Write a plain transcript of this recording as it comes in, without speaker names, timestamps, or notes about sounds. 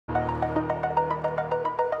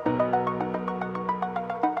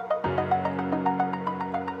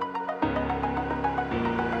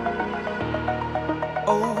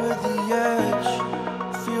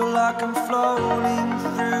like I'm floating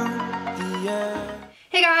through the air.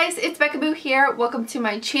 Hey guys, it's Beccaboo here. Welcome to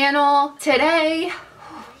my channel. Today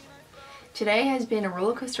has been a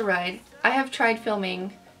roller coaster ride. I have tried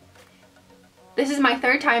filming. This is my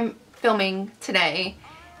third time filming today,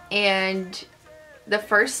 and the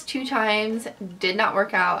first two times did not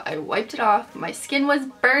work out. I wiped it off. My skin was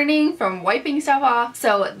burning from wiping stuff off.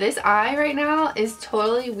 So this eye right now is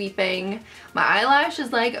totally weeping. My eyelash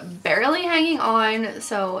is like barely hanging on.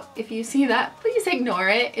 So if you see that, please ignore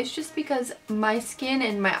it. It's just because my skin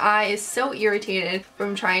and my eye is so irritated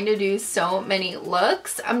from trying to do so many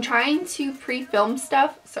looks. I'm trying to pre-film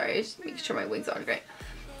stuff. Sorry, just make sure my wig's on great.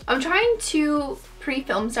 I'm trying to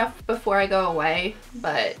pre-film stuff before I go away,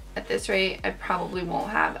 but at this rate I probably won't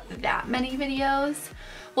have that many videos.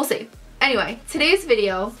 We'll see. Anyway, today's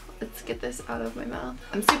video, let's get this out of my mouth.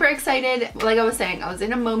 I'm super excited. Like I was saying, I was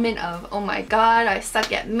in a moment of, oh my god, I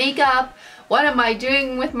suck at makeup. What am I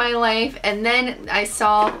doing with my life? And then I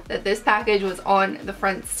saw that this package was on the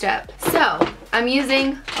front step. So I'm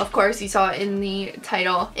using, of course you saw it in the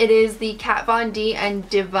title, it is the Kat Von D and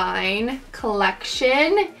Divine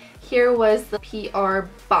collection. Here was the PR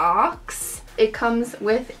box. It comes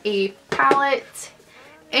with a palette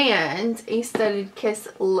and a Studded Kiss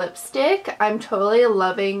lipstick. I'm totally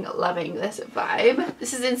loving this vibe.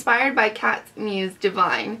 This is inspired by Kat's muse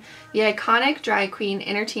Divine, the iconic drag queen,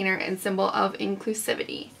 entertainer, and symbol of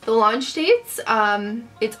inclusivity. The launch dates,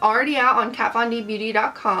 it's already out on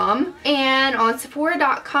katvondbeauty.com and on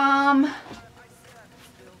Sephora.com.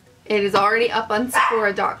 It is already up on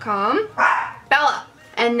Sephora.com. Bella!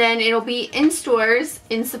 And then it'll be in stores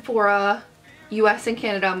in Sephora, US and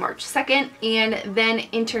Canada, March 2nd. And then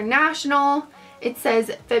international, it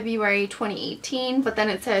says February 2018, but then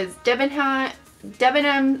it says Debenhams,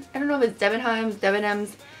 I don't know if it's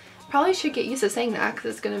Debenhams. Probably should get used to saying that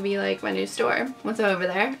because it's going to be like my new store once I'm over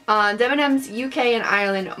there. Debenhams UK and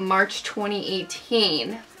Ireland, March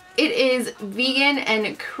 2018. It is vegan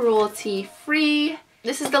and cruelty free.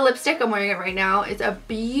 This is the lipstick. I'm wearing it right now. It's a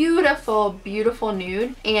beautiful, beautiful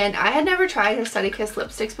nude. And I had never tried her Studded Kiss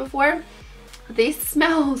lipsticks before. They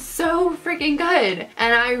smell so freaking good.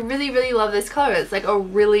 And I really, really love this color. It's like a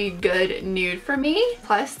really good nude for me.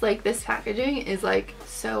 Plus, like, this packaging is like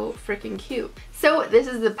so freaking cute. So this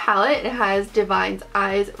is the palette. It has Divine's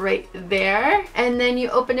eyes right there. And then you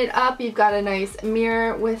open it up, you've got a nice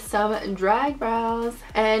mirror with some drag brows.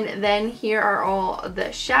 And then here are all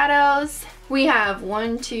the shadows. We have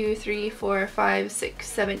 1, 2, 3, 4, 5, 6,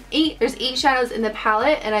 7, 8. There's 8 shadows in the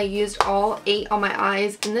palette, and I used all 8 on my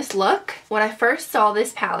eyes in this look. When I first saw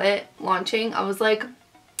this palette launching, I was like,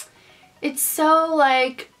 it's so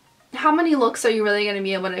like, how many looks are you really going to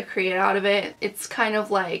be able to create out of it? It's kind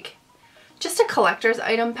of like just a collector's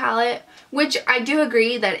item palette, which I do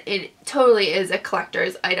agree that it totally is a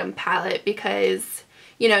collector's item palette because,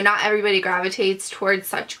 you know, not everybody gravitates towards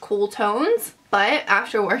such cool tones. But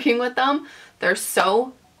after working with them, they're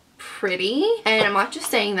so pretty. And I'm not just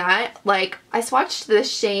saying that. Like, I swatched this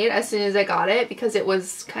shade as soon as I got it because it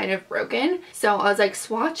was kind of broken. So I was like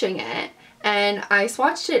swatching it, and I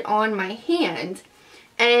swatched it on my hand.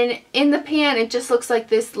 And in the pan, it just looks like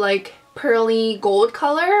this like pearly gold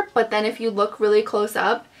color. But then if you look really close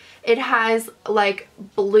up, it has like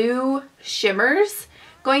blue shimmers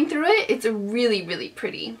going through it. It's really, really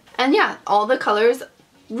pretty. And yeah, all the colors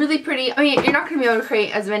really pretty. I mean, you're not going to be able to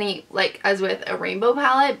create as many like as with a rainbow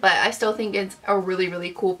palette, but I still think it's a really,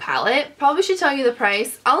 really cool palette. Probably should tell you the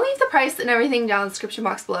price. I'll leave the price and everything down in the description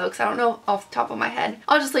box below because I don't know off the top of my head.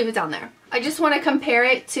 I'll just leave it down there. I just want to compare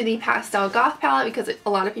it to the Pastel Goth palette because a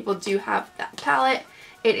lot of people do have that palette.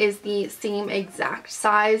 It is the same exact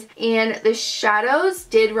size, and the shadows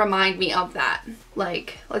did remind me of that.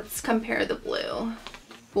 Like, let's compare the blue.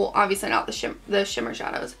 Well, obviously not the shimmer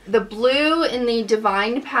shadows. The blue in the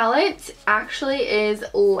Divine palette actually is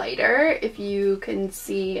lighter, if you can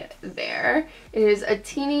see there. It is a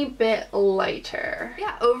teeny bit lighter.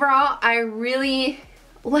 Yeah, overall, I really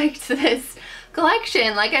liked this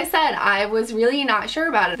collection. Like I said, I was really not sure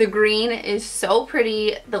about it. The green is so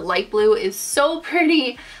pretty. The light blue is so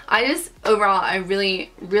pretty. Overall, I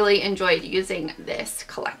really, really enjoyed using this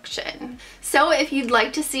collection. So if you'd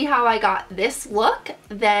like to see how I got this look,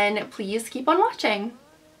 then please keep on watching.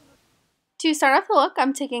 To start off the look,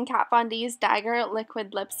 I'm taking Kat Von D's Dagger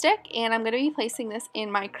Liquid Lipstick, and I'm going to be placing this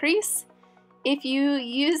in my crease. If you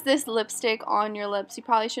use this lipstick on your lips, you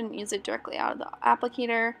probably shouldn't use it directly out of the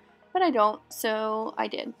applicator, but I don't, so I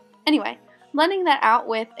did. Anyway, blending that out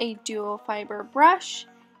with a dual fiber brush,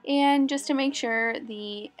 and just to make sure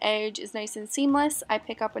the edge is nice and seamless, I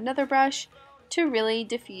pick up another brush to really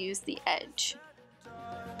diffuse the edge.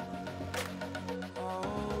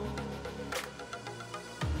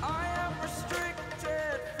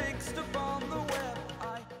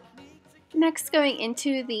 Next, going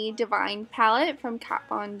into the Divine palette from Kat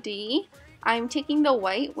Von D, I'm taking the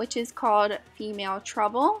white, which is called Female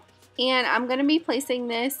Trouble, and I'm going to be placing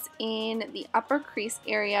this in the upper crease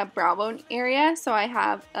area, brow bone area, so I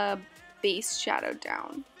have a base shadow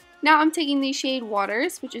down. Now I'm taking the shade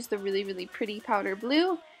Waters, which is the really, really pretty powder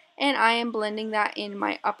blue, and I am blending that in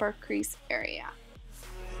my upper crease area.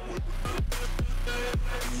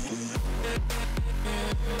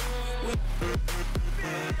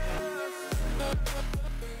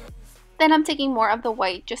 Then I'm taking more of the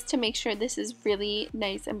white just to make sure this is really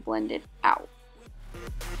nice and blended out.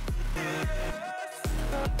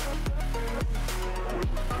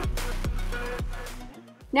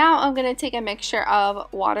 Now I'm going to take a mixture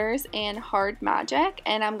of Waters and Hard Magic,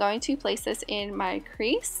 and I'm going to place this in my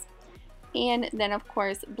crease, and then of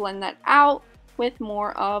course blend that out with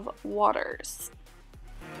more of Waters.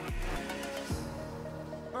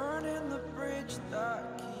 Burning the bridge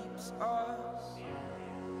that keeps us.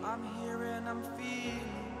 I'm here and I'm feeling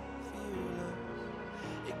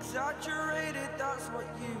fearless. Exaggerated, that's what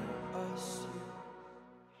you assume.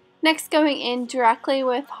 Next, going in directly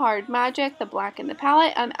with Hard Magic, the black in the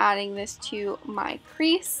palette, I'm adding this to my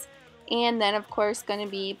crease, and then of course going to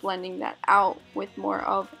be blending that out with more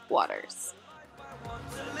of Waters.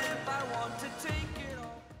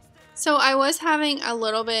 So I was having a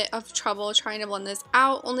little bit of trouble trying to blend this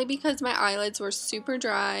out, only because my eyelids were super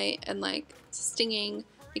dry and like stinging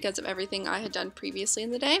because of everything I had done previously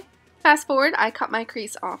in the day. Fast forward, I cut my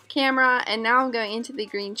crease off camera, and now I'm going into the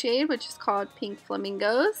green shade, which is called Pink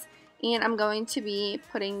Flamingos, and I'm going to be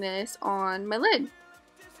putting this on my lid.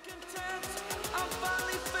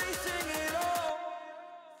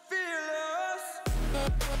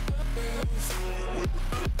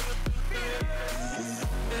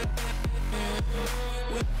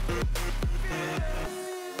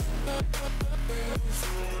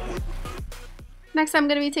 Next, I'm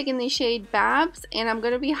going to be taking the shade Babs, and I'm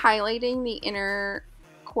going to be highlighting the inner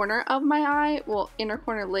corner of my eye, well, inner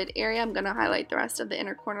corner lid area. I'm going to highlight the rest of the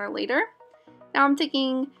inner corner later. Now I'm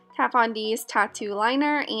taking Kat Von D's Tattoo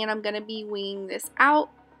Liner, and I'm going to be winging this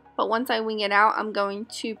out, but once I wing it out, I'm going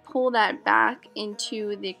to pull that back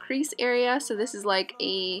into the crease area, so this is like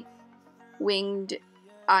a winged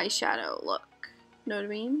eyeshadow look. Know what I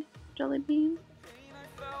mean? Jelly bean?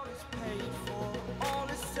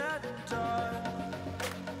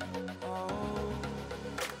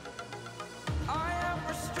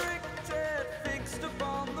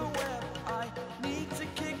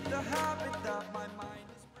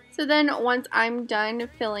 So then once I'm done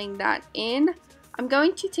filling that in, I'm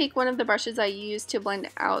going to take one of the brushes I used to blend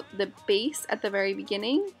out the base at the very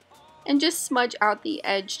beginning and just smudge out the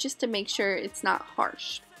edge just to make sure it's not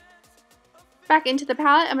harsh. Back into the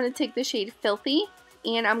palette, I'm going to take the shade Filthy,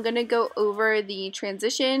 and I'm going to go over the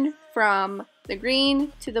transition from the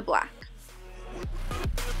green to the black.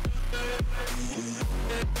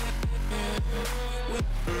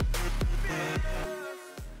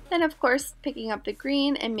 Then of course picking up the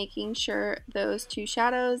green and making sure those two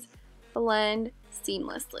shadows blend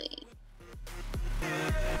seamlessly.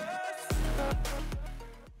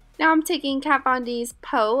 Now I'm taking Kat Von D's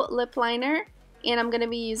Poe lip liner, and I'm going to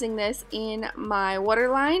be using this in my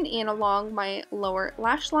waterline and along my lower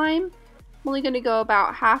lash line. I'm only going to go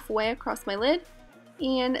about halfway across my lid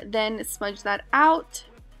and then smudge that out.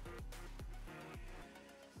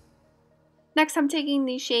 Next, I'm taking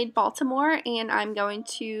the shade Baltimore, and I'm going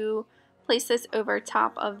to place this over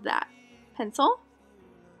top of that pencil.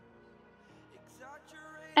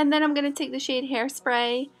 And then I'm going to take the shade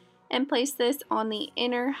Hairspray and place this on the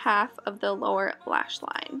inner half of the lower lash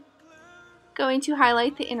line. Going to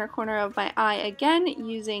highlight the inner corner of my eye again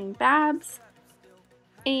using Babs.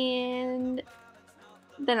 And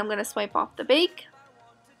then I'm going to swipe off the bake.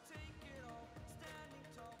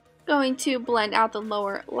 Going to blend out the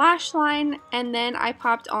lower lash line, and then I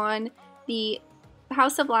popped on the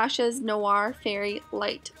House of Lashes Noir Fairy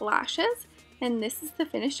Light Lashes, and this is the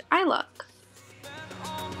finished eye look.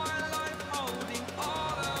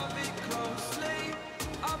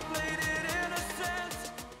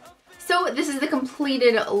 So this is the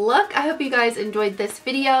completed look. I hope you guys enjoyed this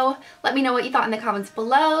video. Let me know what you thought in the comments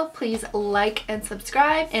below. Please like and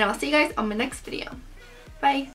subscribe, and I'll see you guys on my next video. Bye!